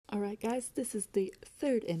Alright, guys, this is the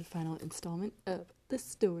third and final installment of the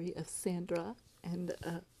story of Sandra and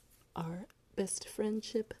our best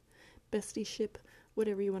friendship, bestieship,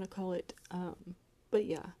 whatever you want to call it. But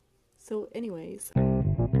yeah, so anyways.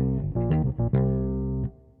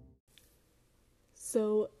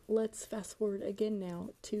 So let's fast forward again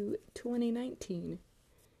now to 2019.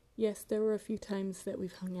 Yes, there were a few times that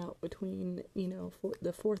we've hung out between, for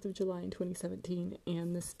the 4th of July in 2017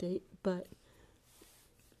 and this date, but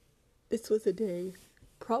this was a day,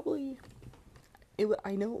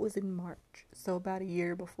 I know it was in March, so about a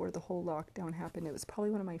year before the whole lockdown happened. It was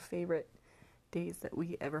probably one of my favorite days that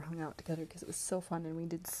we ever hung out together because it was so fun and we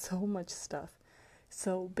did so much stuff.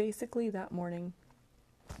 So basically that morning,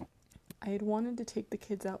 I had wanted to take the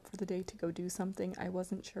kids out for the day to go do something. I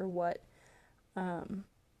wasn't sure what.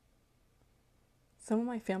 Some of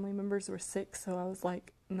my family members were sick, so I was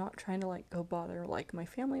not trying to go bother my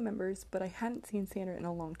family members, but I hadn't seen Sandra in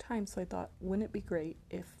a long time, so I thought, wouldn't it be great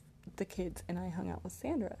if the kids and I hung out with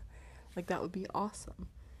Sandra? That would be awesome.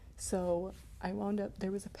 So I wound up,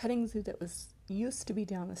 there was a petting zoo that used to be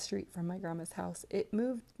down the street from my grandma's house. It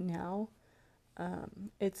moved now.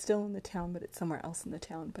 It's still in the town, but it's somewhere else in the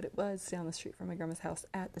town, but it was down the street from my grandma's house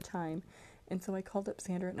at the time. And so I called up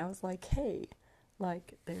Sandra and I was like, hey,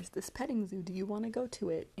 there's this petting zoo, do you want to go to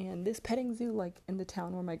it? And this petting zoo, in the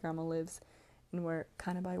town where my grandma lives, and where,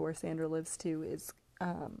 kind of by where Sandra lives too, is,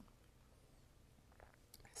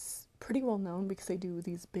 pretty well known because they do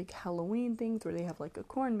these big Halloween things where they have, a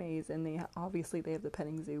corn maze, and obviously they have the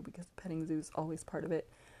petting zoo because the petting zoo is always part of it.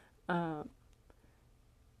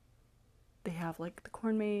 They have, the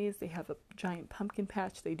corn maze, they have a giant pumpkin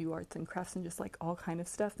patch, they do arts and crafts and just, all kind of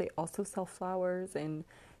stuff. They also sell flowers and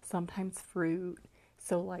sometimes fruit.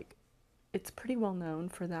 So, it's pretty well known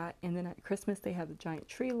for that. And then at Christmas, they have a giant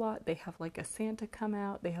tree lot. They have, a Santa come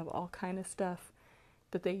out. They have all kind of stuff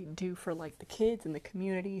that they do for, the kids and the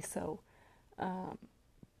community. So,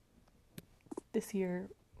 this year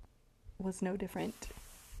was no different.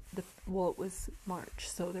 It was March,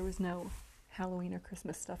 so there was no Halloween or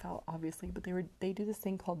Christmas stuff out, obviously. But they do this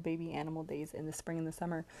thing called Baby Animal Days in the spring and the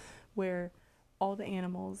summer, where all the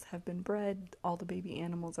animals have been bred, all the baby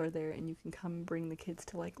animals are there, and you can come bring the kids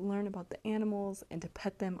to, learn about the animals and to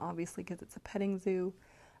pet them, obviously, because it's a petting zoo,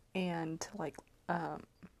 and to,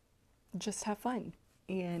 just have fun.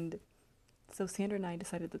 And so Sandra and I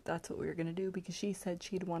decided that that's what we were going to do, because she said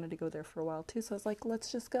she'd wanted to go there for a while, too, so I was like,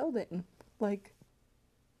 let's just go then.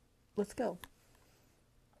 Let's go.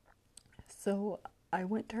 So I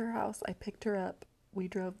went to her house, I picked her up, we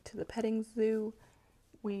drove to the petting zoo,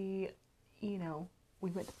 we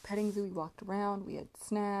went to the petting zoo, we walked around, we had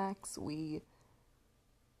snacks, we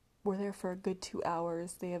were there for a good 2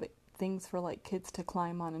 hours. They have things for, kids to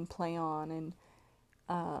climb on and play on, and,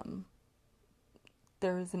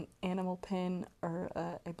 there was an animal pen, or,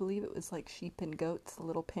 I believe it was, sheep and goats, a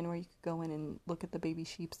little pen where you could go in and look at the baby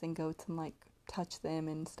sheeps and goats and, touch them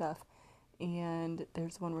and stuff, and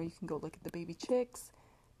there's one where you can go look at the baby chicks,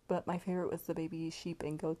 but my favorite was the baby sheep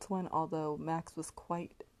and goats one, although Max was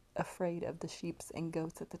quite afraid of the sheeps and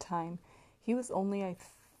goats at the time. He was only, I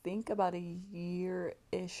think, about a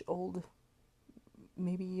year-ish old,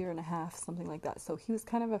 maybe a year and a half, something like that. So he was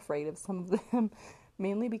kind of afraid of some of them,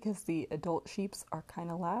 mainly because the adult sheeps are kind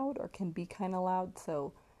of loud, or can be kind of loud.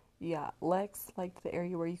 So yeah, Lex liked the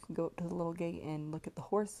area where you can go up to the little gate and look at the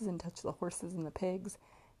horses and touch the horses and the pigs.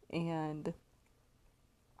 And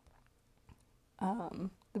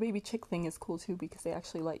the baby chick thing is cool too, because they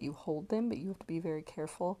actually let you hold them, but you have to be very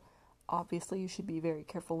careful. Obviously, you should be very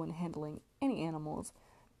careful when handling any animals.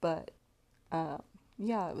 But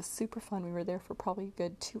yeah, it was super fun. We were there for probably a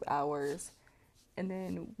good 2 hours. And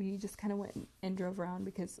then we just kind of went and drove around,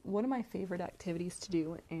 because one of my favorite activities to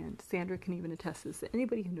do, and Sandra can even attest to this,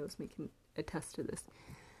 anybody who knows me can attest to this,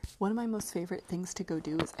 one of my most favorite things to go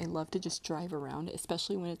do is I love to just drive around,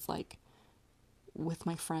 especially when it's with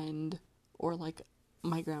my friend, or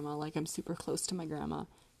my grandma, I'm super close to my grandma,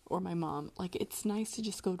 or my mom. It's nice to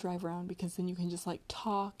just go drive around, because then you can just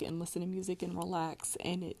talk and listen to music and relax,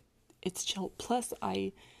 and it's chill. Plus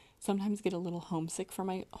I sometimes get a little homesick for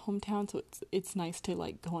my hometown, so it's nice to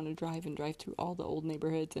go on a drive and drive through all the old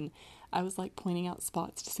neighborhoods. And I was pointing out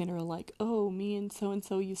spots to Sandra, oh, me and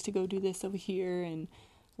so used to go do this over here, and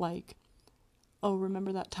oh,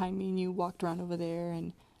 remember that time me and you walked around over there,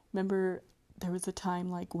 and remember there was a time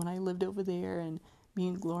when I lived over there, and me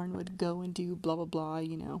and Lauren would go and do blah blah blah,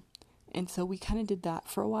 and so we kind of did that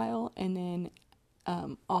for a while. And then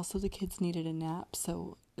also the kids needed a nap,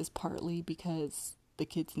 so it was partly because the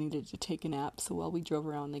kids needed to take a nap, so while we drove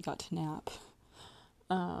around they got to nap.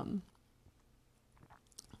 And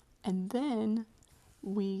then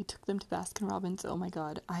we took them to Baskin Robbins. Oh my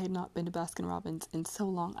god, I had not been to Baskin Robbins in so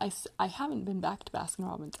long. I haven't been back to Baskin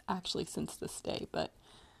Robbins actually since this day, but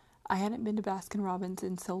I hadn't been to Baskin Robbins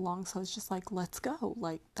in so long, so I was just like, let's go.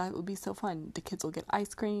 Like, that would be so fun. The kids will get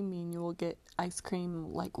ice cream, me and you will get ice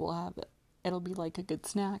cream. Like, we'll have it. It'll be like a good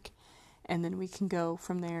snack. And then we can go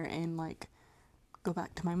from there and, like, go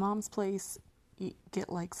back to my mom's place, get,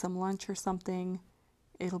 like, some lunch or something.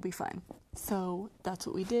 It'll be fun. So that's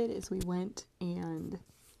what we did, is we went and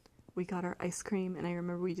we got our ice cream. And I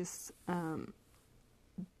remember we just,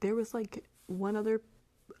 there was, like, one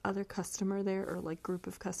other customer there, or like group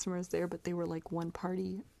of customers there, but they were like one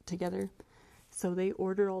party together, so they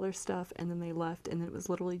ordered all their stuff and then they left, and then it was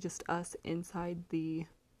literally just us inside the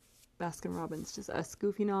Baskin Robbins, just us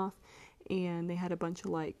goofing off. And they had a bunch of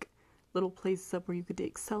like little places up where you could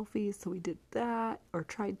take selfies, so we did that, or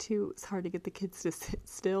tried to. It was hard to get the kids to sit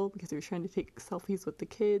still because we were trying to take selfies with the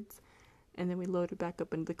kids. And then we loaded back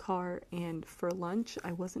up into the car, and for lunch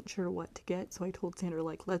I wasn't sure what to get, so I told Sandra,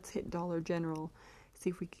 like, let's hit Dollar General, see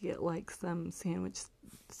if we could get like some sandwich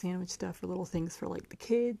stuff or little things for like the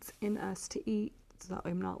kids and us to eat, so that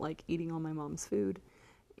I'm not like eating all my mom's food.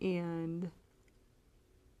 And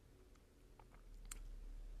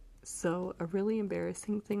so a really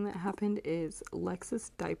embarrassing thing that happened is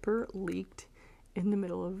Lex's diaper leaked in the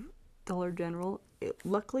middle of Dollar General.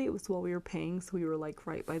 Luckily it was while we were paying, so we were like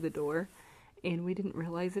right by the door, and we didn't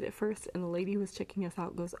realize it at first. And the lady who was checking us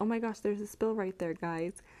out goes, oh my gosh, there's a spill right there,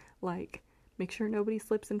 guys, like, make sure nobody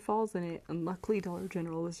slips and falls in it. And luckily Dollar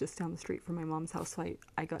General was just down the street from my mom's house, so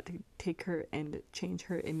I got to take her and change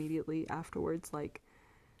her immediately afterwards. Like,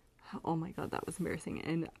 oh my god, that was embarrassing.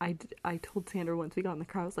 And I told Sandra once we got in the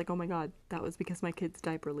car, I was like, oh my god, that was because my kid's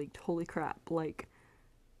diaper leaked. Holy crap. Like,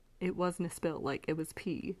 it wasn't a spill, like, it was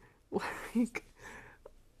pee. Like,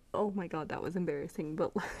 oh my god, that was embarrassing.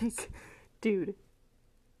 But like, dude.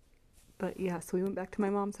 But yeah, so we went back to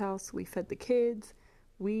my mom's house, we fed the kids,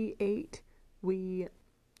 we ate, we,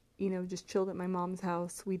 just chilled at my mom's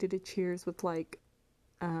house. We did a cheers with like,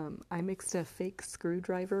 I mixed a fake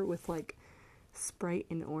screwdriver with like Sprite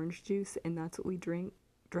and orange juice, and that's what we drank,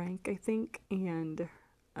 I think. And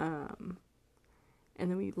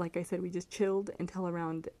then we, like I said, we just chilled until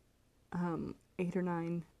around 8 or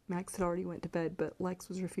 9. Max had already went to bed, but Lex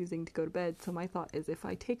was refusing to go to bed. So my thought is, if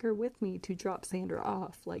I take her with me to drop Sandra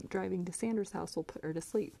off, like driving to Sandra's house will put her to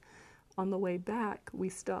sleep. On the way back,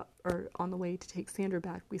 on the way to take Sandra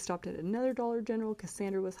back, we stopped at another Dollar General because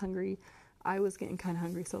Sandra was hungry. I was getting kind of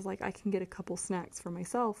hungry, so I was like, I can get a couple snacks for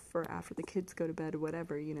myself for after the kids go to bed or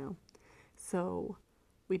whatever, So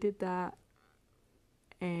we did that,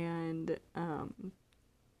 and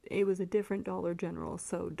it was a different Dollar General,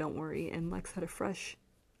 so don't worry. And Lex had a fresh,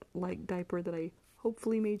 like, diaper that I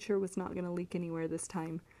hopefully made sure was not going to leak anywhere this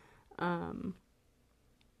time.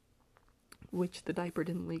 Which the diaper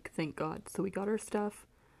didn't leak, thank God. So we got our stuff,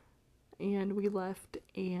 and we left,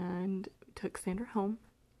 and took Sandra home.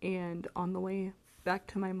 And on the way back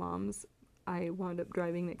to my mom's, I wound up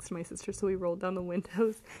driving next to my sister, so we rolled down the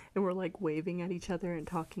windows, and we're, like, waving at each other and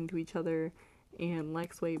talking to each other, and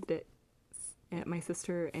Lex waved at my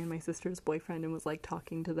sister and my sister's boyfriend and was, like,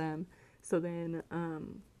 talking to them. So then,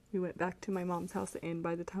 we went back to my mom's house, and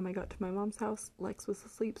by the time I got to my mom's house, Lex was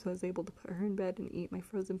asleep, so I was able to put her in bed and eat my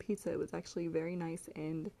frozen pizza. It was actually very nice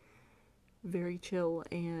and very chill,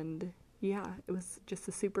 and yeah, it was just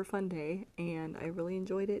a super fun day, and I really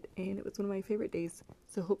enjoyed it, and it was one of my favorite days.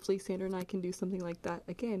 So hopefully Sandra and I can do something like that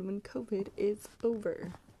again when COVID is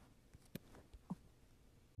over.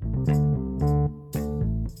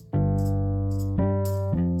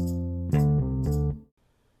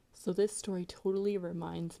 So this story totally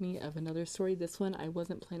reminds me of another story. This one I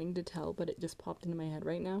wasn't planning to tell, but it just popped into my head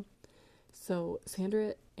right now. So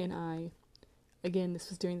Sandra and I, again, this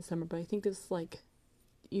was during the summer, but I think this was like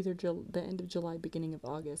either the end of July, beginning of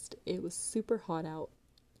August. It was super hot out,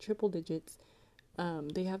 triple digits.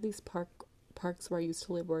 They have these parks where I used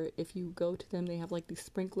to live, where if you go to them, they have like these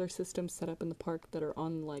sprinkler systems set up in the park that are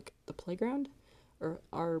on like the playground, or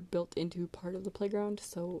are built into part of the playground.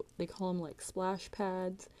 So they call them like splash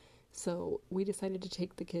pads. So we decided to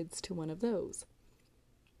take the kids to one of those.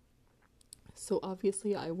 So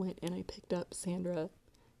obviously I went and I picked up Sandra,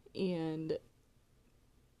 and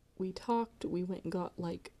we talked. We went and got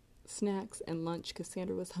like snacks and lunch because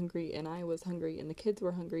Sandra was hungry and I was hungry and the kids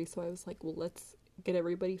were hungry. So I was like, well, let's get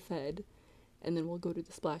everybody fed and then we'll go to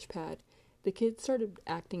the splash pad. The kids started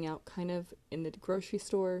acting out kind of in the grocery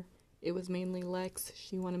store. It was mainly Lex.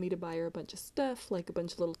 She wanted me to buy her a bunch of stuff, like a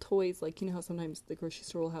bunch of little toys. Like, you know how sometimes the grocery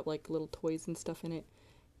store will have like little toys and stuff in it.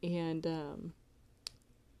 And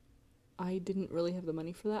I didn't really have the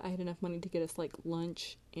money for that. I had enough money to get us like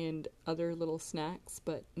lunch and other little snacks,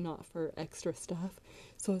 but not for extra stuff.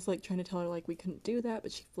 So I was like trying to tell her like we couldn't do that,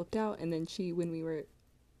 but she flipped out. And then when we were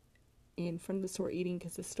in front of the store eating,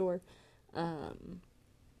 because the store, um,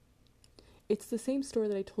 it's the same store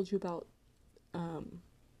that I told you about, um,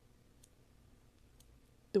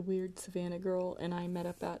 the weird Savannah girl and I met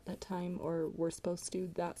up at that time, or were supposed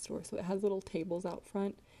to, that store. So it has little tables out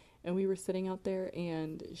front, and we were sitting out there,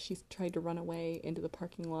 and she tried to run away into the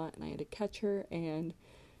parking lot, and I had to catch her. And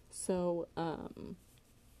so,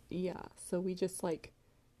 yeah, so we just like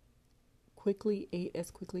quickly ate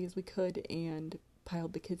as quickly as we could and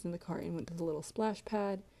piled the kids in the car and went to the little splash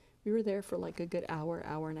pad. We were there for like a good hour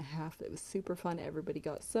and a half. It was super fun. Everybody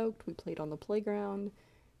got soaked. We played on the playground.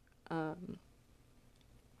 Um,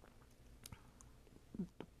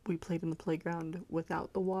 we played in the playground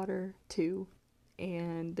without the water too.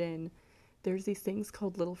 And then there's these things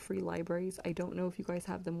called little free libraries. I don't know if you guys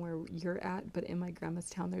have them where you're at, but in my grandma's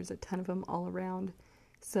town there's a ton of them all around.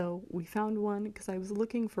 So we found one because I was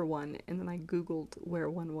looking for one, and then I googled where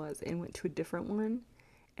one was and went to a different one.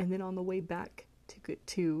 And then on the way back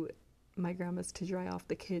to my grandma's to dry off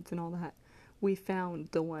the kids and all that, we found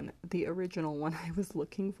the original one I was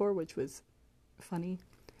looking for, which was funny.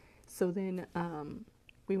 So then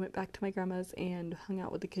we went back to my grandma's and hung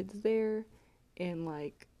out with the kids there, and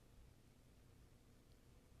like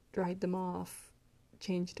dried them off,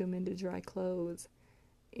 changed them into dry clothes,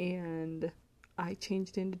 and I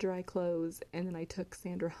changed into dry clothes, and then I took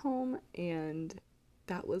Sandra home, and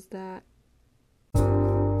that was that.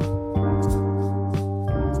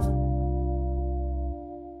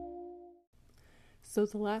 So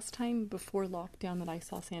the last time before lockdown that I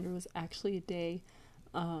saw Sandra was actually a day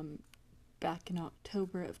um, back in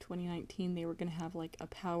October of 2019. They were going to have like a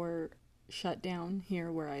power shutdown here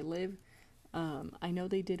where I live. I know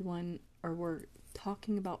they did one, or were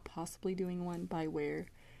talking about possibly doing one by where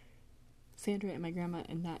Sandra and my grandma,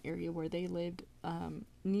 in that area where they lived.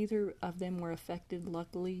 Neither of them were affected,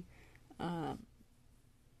 luckily.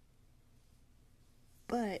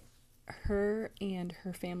 But her and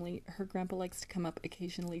her family, her grandpa likes to come up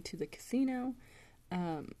occasionally to the casino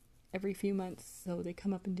every few months, so they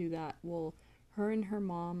come up and do that. Well, her and her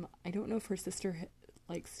mom, I don't know if her sister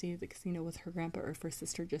like stayed at the casino with her grandpa, or if her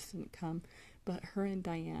sister just didn't come, but her and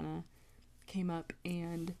Diana came up,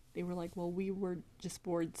 and they were like, well, we were just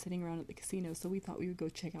bored sitting around at the casino, so we thought we would go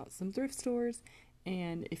check out some thrift stores,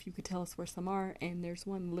 and if you could tell us where some are. And there's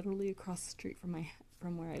one literally across the street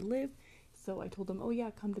from where I live. So I told them, oh yeah,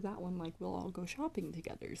 come to that one, like we'll all go shopping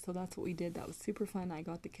together. So that's what we did. That was super fun. I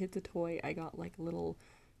got the kids a toy. I got like a little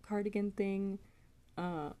cardigan thing.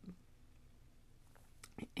 Um,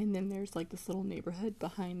 and then there's like this little neighborhood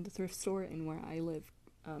behind the thrift store and where I live.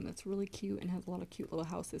 That's really cute and has a lot of cute little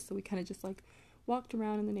houses. So we kind of just like walked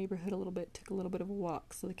around in the neighborhood a little bit, took a little bit of a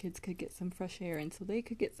walk so the kids could get some fresh air, and so they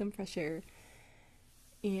could get some fresh air.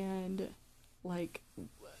 And like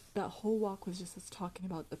that whole walk was just us talking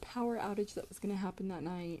about the power outage that was going to happen that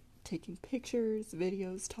night, taking pictures,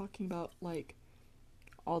 videos, talking about like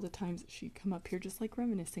all the times that she'd come up here, just like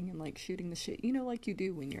reminiscing and like shooting the shit, like you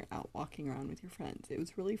do when you're out walking around with your friends. It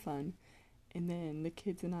was really fun. And then the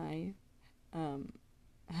kids and I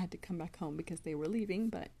had to come back home because they were leaving,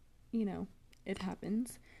 but it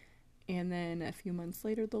happens. And then a few months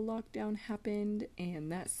later, the lockdown happened,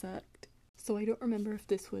 and that sucked. So I don't remember if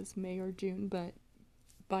this was May or June, but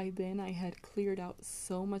by then I had cleared out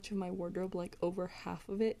so much of my wardrobe, like over half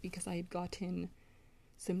of it, because I had gotten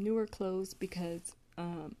some newer clothes, because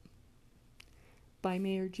by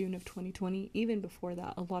May or June of 2020, even before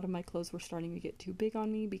that, a lot of my clothes were starting to get too big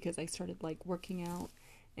on me because I started like working out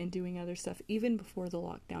and doing other stuff. Even before the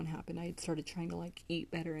lockdown happened, I had started trying to like eat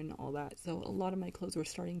better and all that. So a lot of my clothes were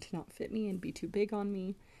starting to not fit me and be too big on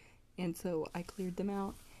me. And so I cleared them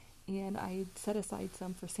out. And I had set aside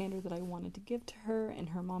some for Sandra that I wanted to give to her and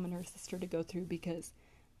her mom and her sister to go through, because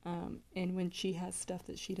and when she has stuff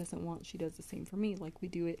that she doesn't want, she does the same for me. Like we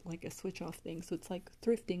do it like a switch off thing. So it's like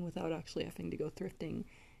thrifting without actually having to go thrifting.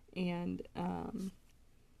 And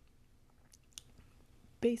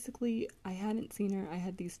basically I hadn't seen her. I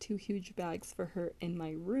had these 2 huge bags for her in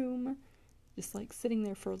my room, just like sitting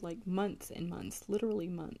there for like months and months, literally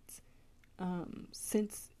months,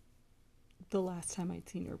 since the last time I'd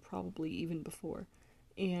seen her, probably even before.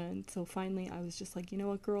 And so finally I was just like, you know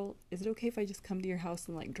what, girl, is it okay if I just come to your house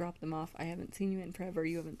and like drop them off? I haven't seen you in forever,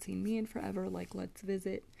 you haven't seen me in forever, like let's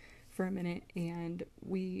visit for a minute. And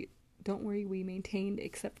don't worry, we maintained,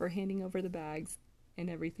 except for handing over the bags and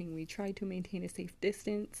everything, we tried to maintain a safe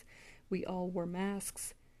distance. We all wore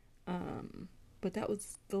masks. But that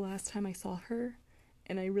was the last time I saw her.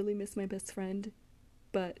 and I really miss my best friend.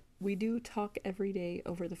 But we do talk every day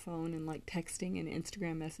over the phone and like texting and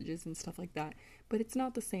Instagram messages and stuff like that. But it's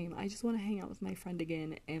not the same. I just want to hang out with my friend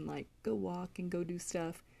again and like go walk and go do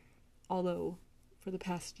stuff. Although for the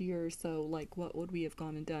past year or so, like what would we have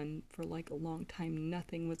gone and done for like a long time?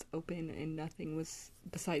 Nothing was open and nothing was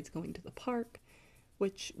besides going to the park,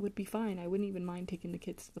 which would be fine. I wouldn't even mind taking the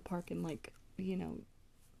kids to the park and like,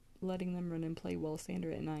 letting them run and play while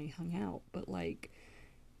Sandra and I hung out. But like,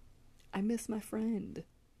 I miss my friend.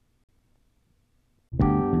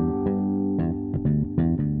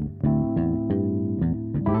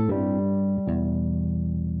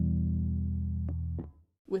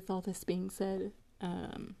 With all this being said,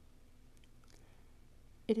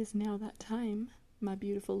 it is now that time, my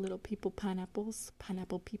beautiful little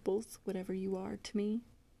pineapple peoples, whatever you are to me.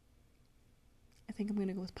 I think I'm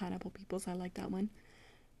gonna go with pineapple peoples. I like that one.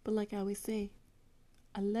 But like I always say,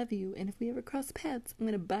 I love you, and if we ever cross paths, I'm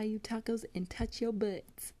gonna buy you tacos and touch your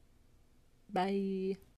butts. Bye.